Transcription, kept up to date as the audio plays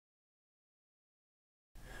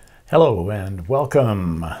Hello and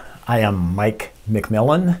welcome. I am Mike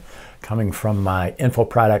McMillan, coming from my Info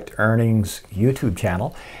Product Earnings YouTube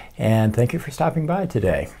channel, and thank you for stopping by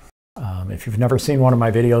today. If you've never seen one of my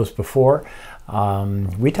videos before,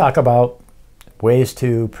 we talk about ways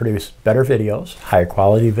to produce better videos, higher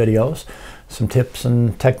quality videos, some tips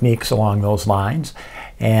and techniques along those lines,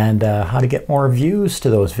 and how to get more views to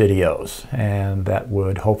those videos, and that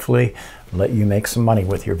would hopefully let you make some money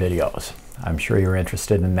with your videos. I'm sure you're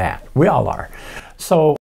interested in that. We all are.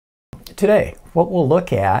 So today, what we'll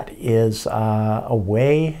look at is a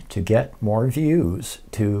way to get more views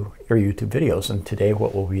to your YouTube videos. And today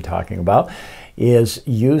what we'll be talking about is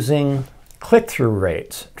using click-through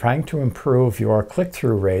rates, trying to improve your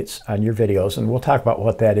click-through rates on your videos. And we'll talk about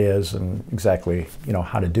what that is and exactly,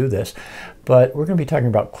 how to do this. But we're going to be talking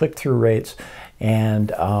about click-through rates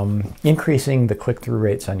and increasing the click-through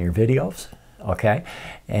rates on your videos. Okay,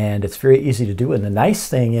 and it's very easy to do. And the nice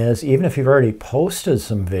thing is, even if you've already posted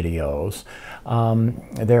some videos,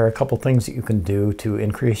 there are a couple things that you can do to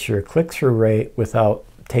increase your click-through rate without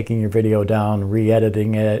taking your video down,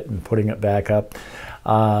 re-editing it, and putting it back up.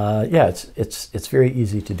 Yeah, it's very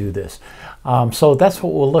easy to do this. So that's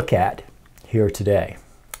what we'll look at here today.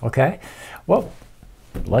 Okay, well,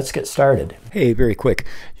 let's get started. Hey, very quick.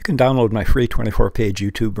 You can download my free 24-page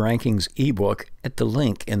YouTube rankings ebook at the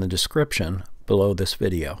link in the description below this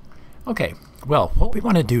video. Okay, well, what we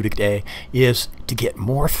want to do today is to get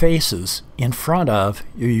more faces in front of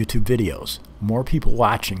your YouTube videos, more people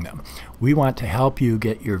watching them. We want to help you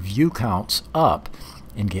get your view counts up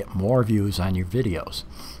and get more views on your videos.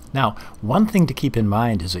 Now, one thing to keep in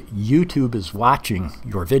mind is that YouTube is watching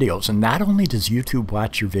your videos, and not only does YouTube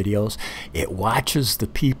watch your videos, it watches the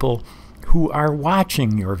people who are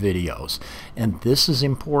watching your videos. And this is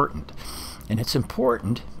important. And it's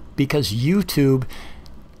important because YouTube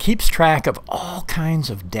keeps track of all kinds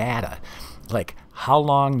of data, like how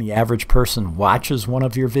long the average person watches one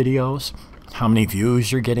of your videos, how many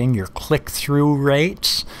views you're getting, your click-through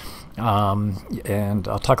rates, and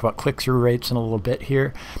I'll talk about click-through rates in a little bit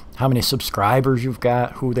here, how many subscribers you've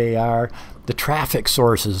got, who they are, the traffic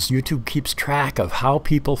sources. YouTube keeps track of how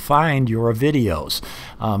people find your videos.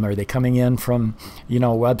 Are they coming in from,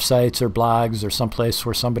 websites or blogs or someplace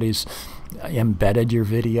where somebody's embedded your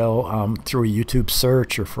video through a YouTube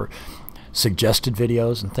search or for suggested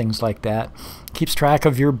videos and things like that. It keeps track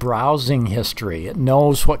of your browsing history. It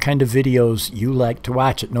knows what kind of videos you like to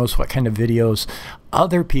watch. It knows what kind of videos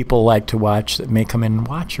other people like to watch that may come in and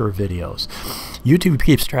watch your videos. YouTube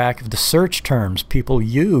keeps track of the search terms people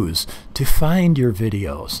use to find your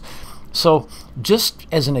videos. So just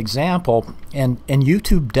as an example, and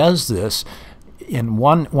YouTube does this in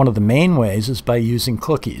one of the main ways is by using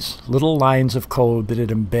cookies, little lines of code that it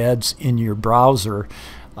embeds in your browser,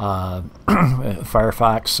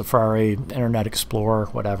 Firefox, Safari, Internet Explorer,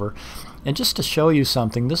 whatever. And just to show you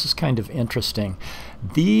something, this is kind of interesting.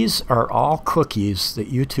 These are all cookies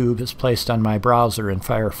that YouTube has placed on my browser in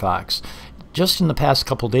Firefox just in the past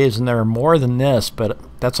couple days, and there are more than this, but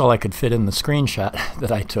that's all I could fit in the screenshot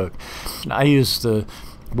that I took. I use the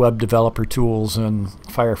web developer tools in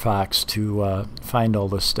Firefox to find all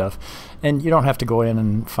this stuff. And you don't have to go in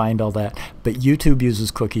and find all that, but YouTube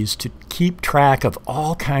uses cookies to keep track of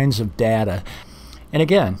all kinds of data. And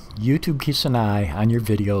again, YouTube keeps an eye on your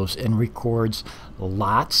videos and records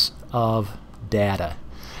lots of data.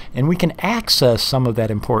 And we can access some of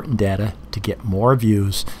that important data to get more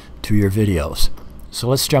views to your videos. So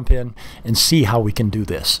let's jump in and see how we can do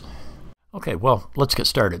this. Okay, well, let's get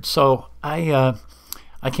started. So I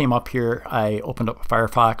came up here, I opened up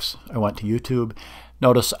Firefox, I went to YouTube.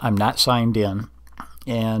 Notice I'm not signed in.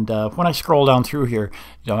 And when I scroll down through here,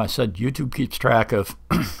 I said YouTube keeps track of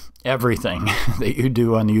everything that you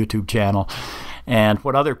do on the YouTube channel and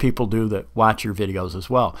what other people do that watch your videos as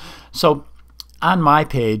well. So on my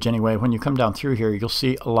page anyway, when you come down through here, you'll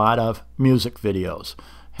see a lot of music videos.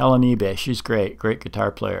 Helen eBay, she's great guitar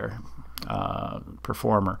player,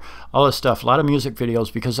 performer, all this stuff, a lot of music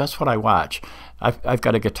videos because that's what I watch. I've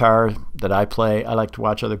got a guitar that I play. I like to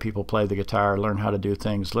watch other people play the guitar, learn how to do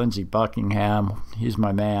things. Lindsey Buckingham, he's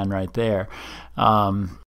my man right there. And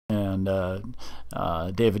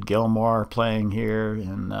David Gilmour playing here,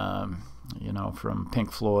 and from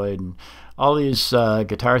Pink Floyd, and all these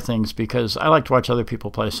guitar things because I like to watch other people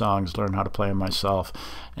play songs, learn how to play them myself,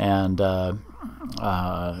 and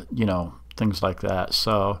things like that.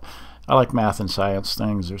 So I like math and science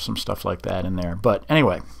things. There's some stuff like that in there. But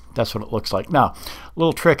anyway, that's what it looks like. Now, a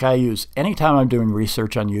little trick I use anytime I'm doing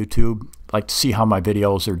research on YouTube, like to see how my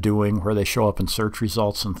videos are doing, where they show up in search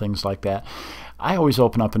results and things like that. I always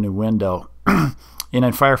open up a new window. And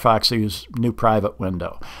in Firefox, I use new private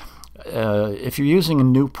window. if you're using a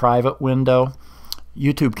new private window,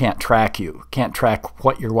 YouTube can't track you, can't track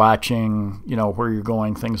what you're watching, you know, where you're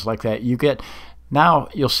going, things like that. Now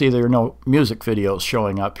you'll see there are no music videos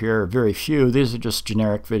showing up here, very few. These are just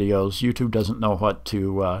generic videos. YouTube doesn't know what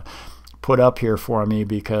to put up here for me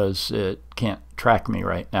because it can't track me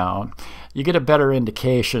right now. You get a better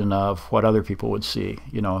indication of what other people would see,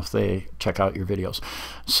 you know, if they check out your videos.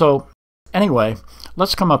 So anyway,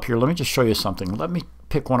 let's come up here. Let me just show you something. Let me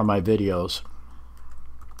pick one of my videos.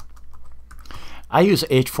 I use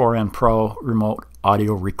H4n Pro remote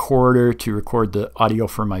audio recorder to record the audio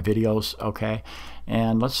for my videos, okay?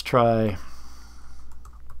 And let's try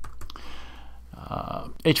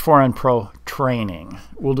H4n Pro training.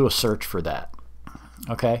 We'll do a search for that,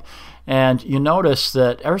 okay? And you notice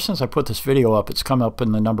that ever since I put this video up, it's come up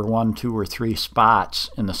in the number 1, 2, or 3 spots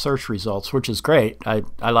in the search results, which is great. I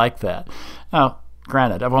like that. Now,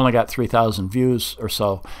 granted, I've only got 3,000 views or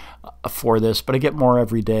so for this, but I get more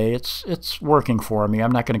every day. It's working for me.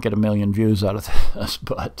 I'm not going to get 1 million views out of this,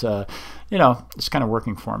 but you know, it's kind of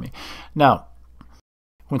working for me. Now,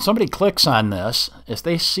 when somebody clicks on this, if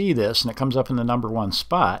they see this and it comes up in the number 1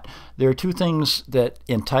 spot, there are 2 things that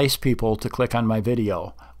entice people to click on my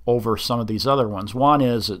video over some of these other ones. One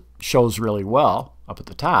is it shows really well up at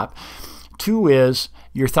the top. 2 is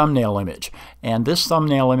your thumbnail image. And this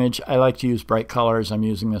thumbnail image, I like to use bright colors. I'm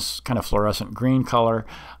using this kind of fluorescent green color.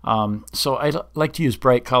 So I like to use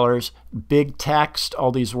bright colors. Big text,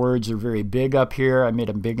 all these words are very big up here. I made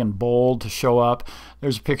them big and bold to show up.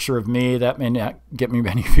 There's a picture of me. That may not get me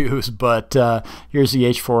many views, but here's the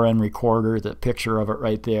H4n recorder, the picture of it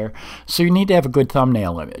right there. So you need to have a good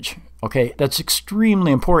thumbnail image. Okay, that's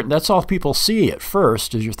extremely important. That's all people see at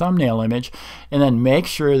first is your thumbnail image, and then make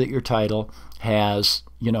sure that your title has,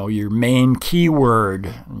 you know, your main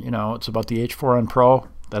keyword. You know, it's about the H4n Pro.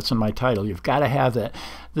 That's in my title. You've got to have that.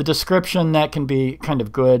 The description, that can be kind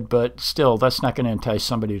of good, but still, that's not going to entice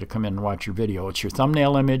somebody to come in and watch your video. It's your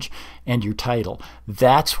thumbnail image and your title.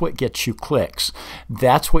 That's what gets you clicks.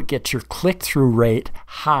 That's what gets your click-through rate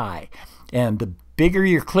high. And the bigger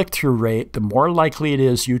your click-through rate, the more likely it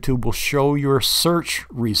is YouTube will show your search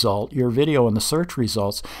result, your video in the search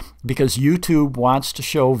results, because YouTube wants to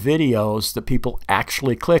show videos that people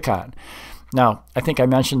actually click on. Now, I think I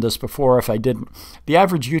mentioned this before. If I didn't, the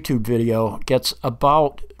average YouTube video gets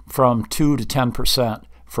about from 2 to 10%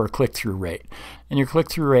 for a click-through rate. And your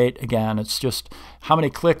click-through rate, again, it's just how many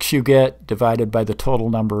clicks you get divided by the total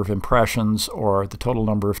number of impressions or the total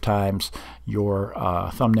number of times your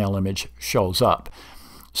thumbnail image shows up.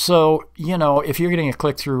 So, you know, if you're getting a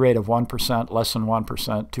click-through rate of 1%, less than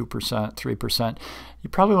 1%, 2%, 3%, you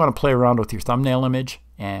probably want to play around with your thumbnail image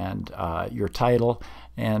and your title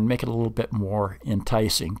and make it a little bit more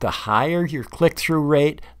enticing. The higher your click-through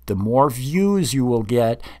rate, the more views you will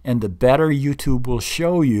get, and the better YouTube will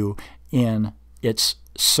show you in its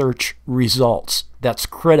search results. That's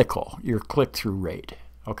critical, your click-through rate,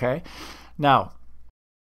 okay? Now,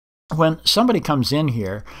 when somebody comes in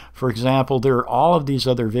here, for example, there are all of these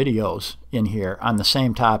other videos in here on the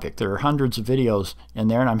same topic. There are hundreds of videos in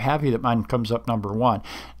there, and I'm happy that mine comes up number 1.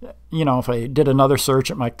 You know, if I did another search,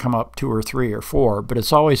 it might come up 2 or 3 or 4, but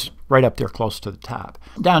it's always right up there close to the top.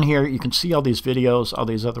 Down here, you can see all these videos, all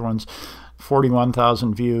these other ones,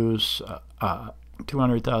 41,000 views,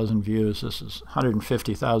 200,000 views. This is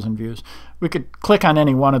 150,000 views. We could click on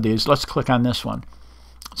any one of these. Let's click on this one,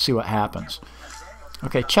 see what happens.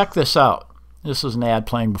 Okay, check this out. This is an ad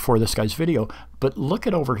playing before this guy's video, but look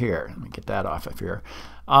at over here. Let me get that off of here.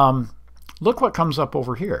 Look what comes up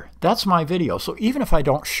over here. That's my video. So even if I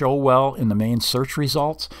don't show well in the main search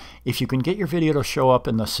results, if you can get your video to show up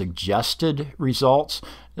in the suggested results,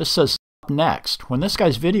 this says up next. When this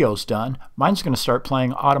guy's video's done, mine's going to start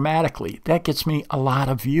playing automatically. That gets me a lot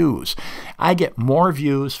of views. I get more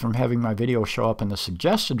views from having my video show up in the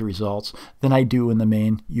suggested results than I do in the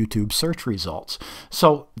main YouTube search results.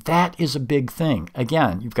 So that is a big thing.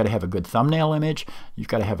 Again, you've got to have a good thumbnail image, you've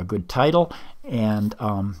got to have a good title, and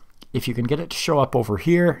if you can get it to show up over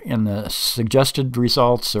here in the suggested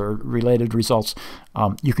results or related results,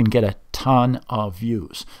 you can get a ton of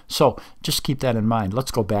views. So just keep that in mind.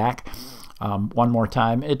 Let's go back one more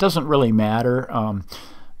time. It doesn't really matter.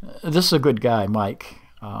 This is a good guy, Mike.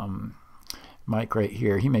 Mike right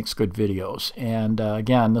here. He makes good videos. And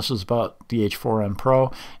again, this is about the H4n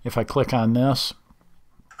Pro. If I click on this,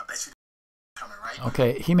 I bet you coming right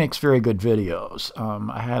Okay, he makes very good videos.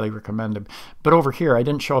 I highly recommend him. But over here, I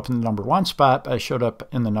didn't show up in the #1 spot, but I showed up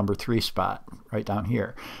in the #3 spot right down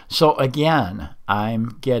here. So again,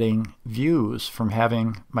 I'm getting views from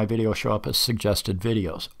having my video show up as suggested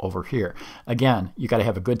videos over here. Again, you got to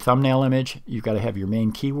have a good thumbnail image. You've got to have your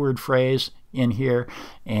main keyword phrase in here,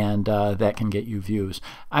 and that can get you views.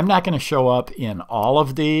 I'm not going to show up in all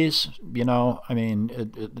of these, you know. I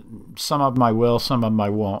mean, some of them I will, some of them I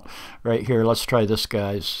won't. Right here, let's try this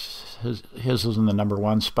guy's. His is in the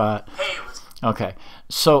 #1 spot. Okay,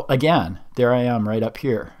 so again, there I am right up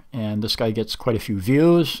here, and this guy gets quite a few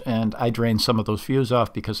views, and I drain some of those views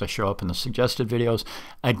off because I show up in the suggested videos.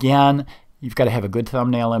 Again, you've got to have a good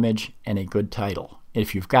thumbnail image and a good title.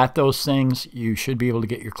 If you've got those things, you should be able to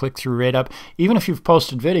get your click-through rate up. Even if you've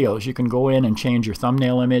posted videos, you can go in and change your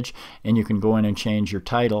thumbnail image, and you can go in and change your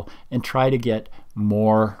title and try to get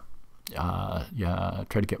more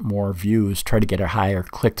views, try to get a higher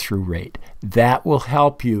click-through rate. That will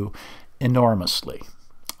help you enormously.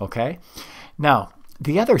 Okay? Now,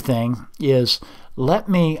 the other thing is, let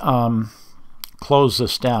me close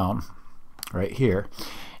this down right here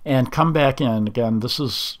and come back in. Again, this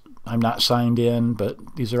is, I'm not signed in,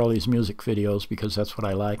 but these are all these music videos because that's what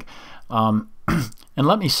I like. And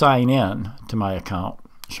let me sign in to my account,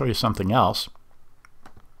 show you something else.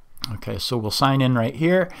 Okay, so we'll sign in right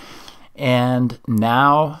here. And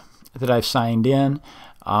now that I've signed in,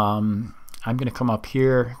 I'm going to come up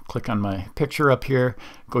here, click on my picture up here,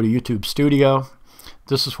 go to YouTube Studio.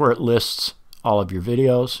 This is where it lists all of your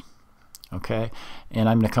videos. Okay, and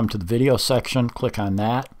I'm going to come to the video section, click on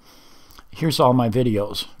that. Here's all my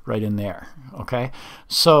videos right in there. Okay,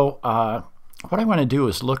 so what I want to do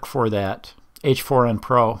is look for that H4n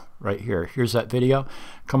Pro right here. Here's that video.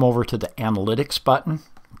 Come over to the Analytics button,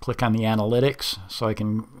 click on the Analytics so I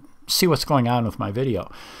can see what's going on with my video.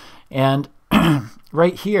 And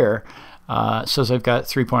right here it says I've got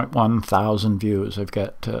 3.1 thousand views. I've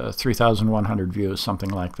got 3,100 views, something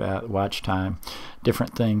like that, watch time,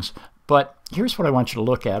 different things. But here's what I want you to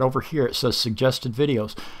look at. Over here it says suggested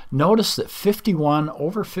videos. Notice that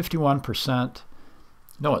over 51%,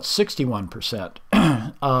 no, it's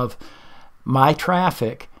 61% of my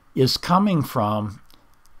traffic is coming from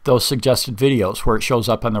those suggested videos where it shows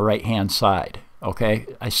up on the right-hand side. Okay,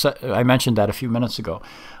 I mentioned that a few minutes ago.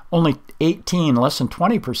 Only 18, less than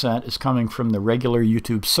 20% is coming from the regular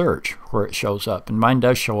YouTube search where it shows up. And mine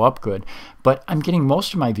does show up good. But I'm getting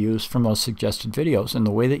most of my views from those suggested videos. And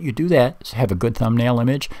the way that you do that is have a good thumbnail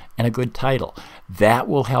image and a good title. That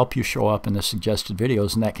will help you show up in the suggested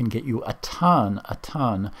videos, and that can get you a ton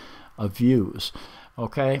of views.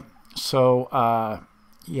 Okay, so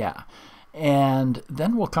yeah. And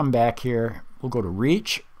then we'll come back here. We'll go to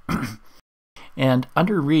Reach. And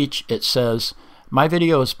under Reach, it says, my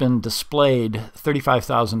video has been displayed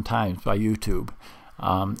 35,000 times by YouTube,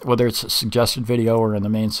 whether it's a suggested video or in the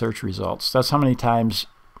main search results. That's how many times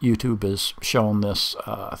YouTube has shown this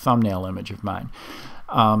thumbnail image of mine.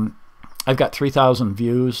 I've got 3,000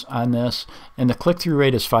 views on this, and the click-through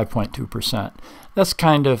rate is 5.2%. That's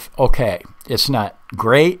kind of okay. It's not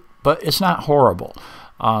great, but it's not horrible.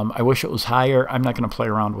 I wish it was higher. I'm not going to play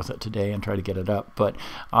around with it today and try to get it up. But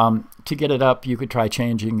to get it up, you could try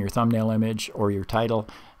changing your thumbnail image or your title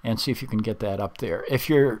and see if you can get that up there. If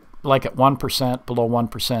you're like at 1%, below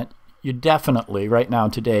 1%, you definitely, right now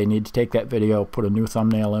today, need to take that video, put a new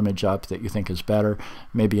thumbnail image up that you think is better,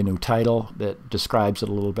 maybe a new title that describes it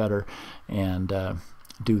a little better, and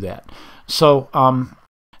do that. So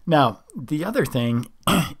now, the other thing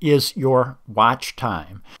is your watch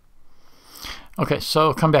time. Okay,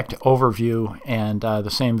 so come back to overview and the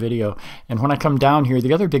same video. And when I come down here,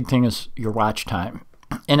 the other big thing is your watch time.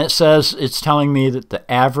 And it says, it's telling me that the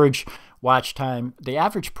average watch time, the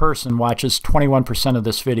average person watches 21% of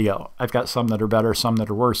this video. I've got some that are better, some that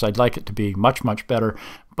are worse. I'd like it to be much, much better.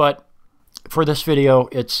 But for this video,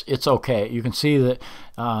 it's okay. You can see that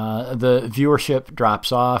the viewership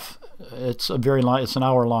drops off. It's a very long, it's an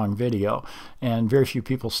hour-long video, and very few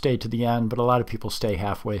people stay to the end, but a lot of people stay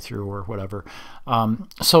halfway through or whatever.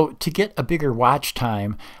 So to get a bigger watch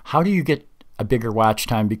time, how do you get a bigger watch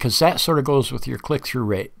time? Because that sort of goes with your click-through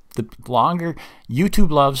rate. The longer, YouTube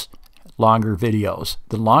loves longer videos.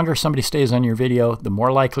 The longer somebody stays on your video, the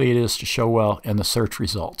more likely it is to show well in the search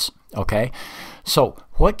results. Okay, so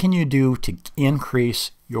what can you do to increase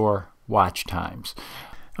your watch times?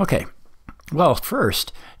 Okay. Well,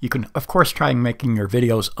 first, you can, of course, try making your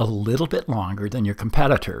videos a little bit longer than your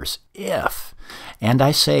competitors if, and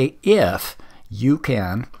I say if, you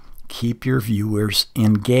can keep your viewers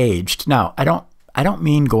engaged. Now, I don't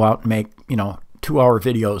mean go out and make, 2-hour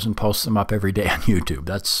videos and post them up every day on YouTube.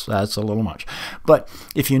 That's a little much. But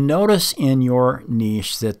if you notice in your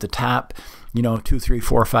niche that the top 2, 3,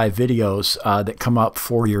 4, 5 videos that come up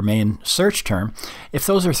for your main search term, if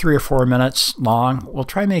those are 3 or 4 minutes long, we'll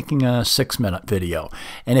try making a 6-minute video.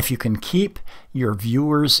 And if you can keep your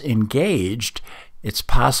viewers engaged, it's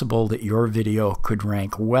possible that your video could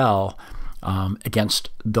rank well against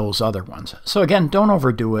those other ones. So again, don't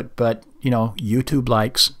overdo it, but YouTube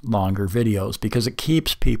likes longer videos because it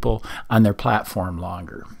keeps people on their platform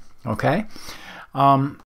longer. Okay?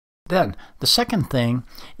 Then the second thing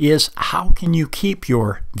is, how can you keep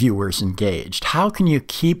your viewers engaged? How can you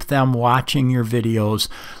keep them watching your videos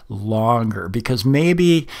longer? Because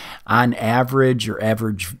maybe on average, your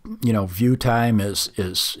average view time is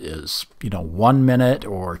 1 minute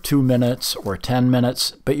or 2 minutes or 10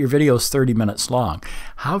 minutes, but your video is 30 minutes long.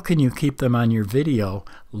 How can you keep them on your video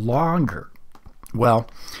longer? Well,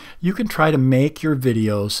 you can try to make your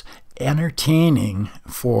videos entertaining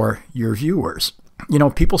for your viewers.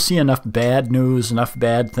 People see enough bad news, enough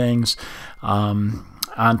bad things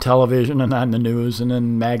on television and on the news and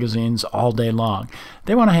in magazines all day long.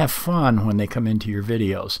 They want to have fun when they come into your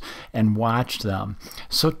videos and watch them.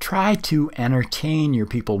 So try to entertain your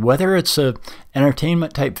people, whether it's an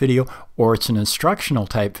entertainment type video or it's an instructional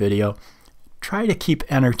type video. Try to keep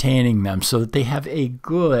entertaining them so that they have a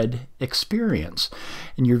good experience.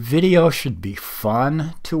 And your video should be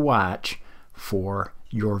fun to watch for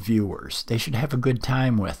your viewers. They should have a good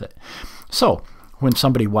time with it. So when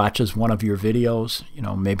somebody watches one of your videos,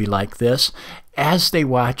 maybe like this, as they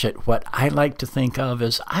watch it, what I like to think of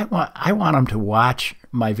is I want them to watch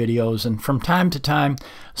my videos and from time to time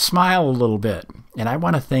smile a little bit. And I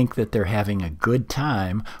want to think that they're having a good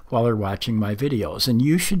time while they're watching my videos. And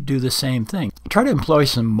you should do the same thing. Try to employ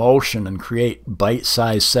some motion and create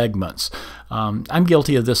bite-sized segments. I'm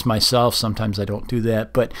guilty of this myself. Sometimes I don't do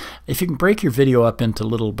that. But if you can break your video up into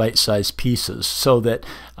little bite-sized pieces so that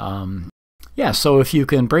so if you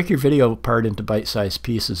can break your video apart into bite-sized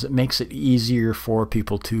pieces, it makes it easier for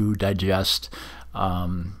people to digest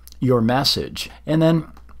your message. And then,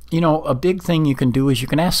 a big thing you can do is you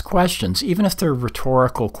can ask questions, even if they're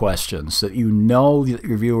rhetorical questions that that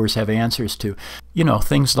your viewers have answers to.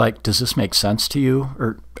 Things like, does this make sense to you?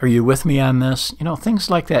 Or are you with me on this? Things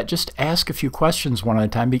like that. Just ask a few questions one at a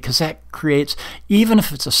time, because that creates, even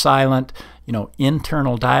if it's a silent,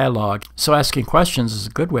 internal dialogue. So asking questions is a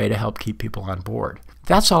good way to help keep people on board.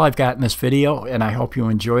 That's all I've got in this video, and I hope you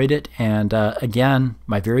enjoyed it. And again,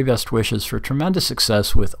 my very best wishes for tremendous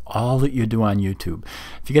success with all that you do on YouTube.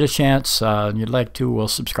 If you get a chance and you'd like to, we'll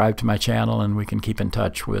subscribe to my channel and we can keep in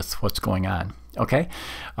touch with what's going on. Okay?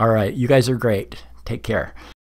 All right. You guys are great. Take care.